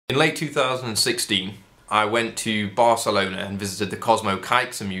In late 2016, I went to Barcelona and visited the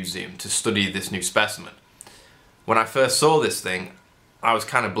Cosmo-Caixer Museum to study this new specimen. When I first saw this thing, I was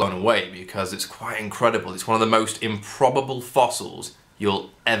kind of blown away because it's quite incredible. It's one of the most improbable fossils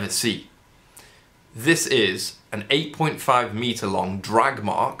you'll ever see. This is an 8.5 meter long drag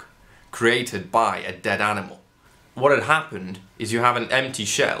mark created by a dead animal. What had happened is you have an empty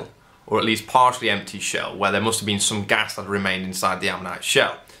shell, or at least partially empty shell, where there must have been some gas that remained inside the ammonite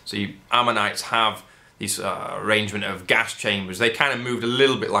shell. So ammonites have this arrangement of gas chambers. They kind of moved a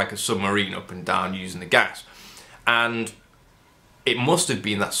little bit like a submarine up and down using the gas. And it must have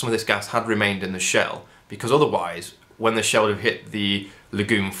been that some of this gas had remained in the shell, because otherwise, when the shell would have hit the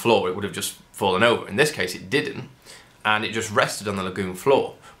lagoon floor, it would have just fallen over. In this case, it didn't, and it just rested on the lagoon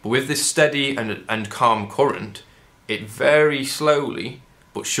floor. But with this steady and calm current, it very slowly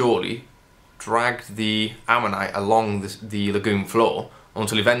but surely dragged the ammonite along the lagoon floor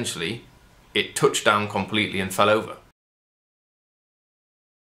until eventually it touched down completely and fell over.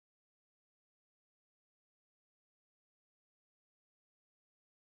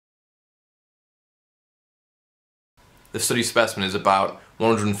 The study specimen is about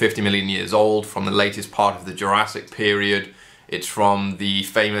 150 million years old, from the latest part of the Jurassic period. It's from the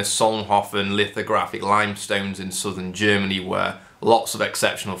famous Solnhofen lithographic limestones in southern Germany, where lots of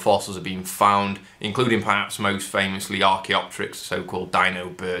exceptional fossils have been found, including perhaps most famously Archaeopteryx, the so-called dino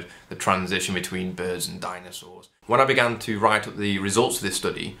bird, the transition between birds and dinosaurs. When I began to write up the results of this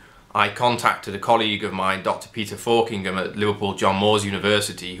study, I contacted a colleague of mine, Dr. Peter Forkingham at Liverpool John Moores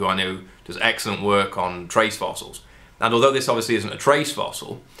University, who I know does excellent work on trace fossils. And although this obviously isn't a trace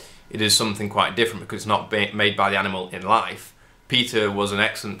fossil, it is something quite different because it's not made by the animal in life. Peter was an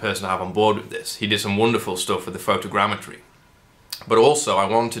excellent person to have on board with this. He did some wonderful stuff with the photogrammetry. But also I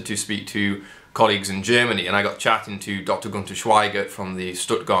wanted to speak to colleagues in Germany, and I got chatting to Dr. Gunther Schweigert from the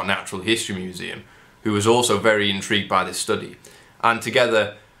Stuttgart Natural History Museum, who was also very intrigued by this study. And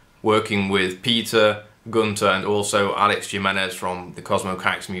together, working with Peter, Gunther and also Alex Jimenez from the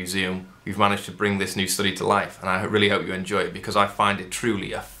Cosmo-Caixer Museum, we've managed to bring this new study to life, and I really hope you enjoy it because I find it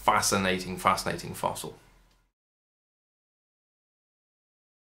truly a fascinating fossil.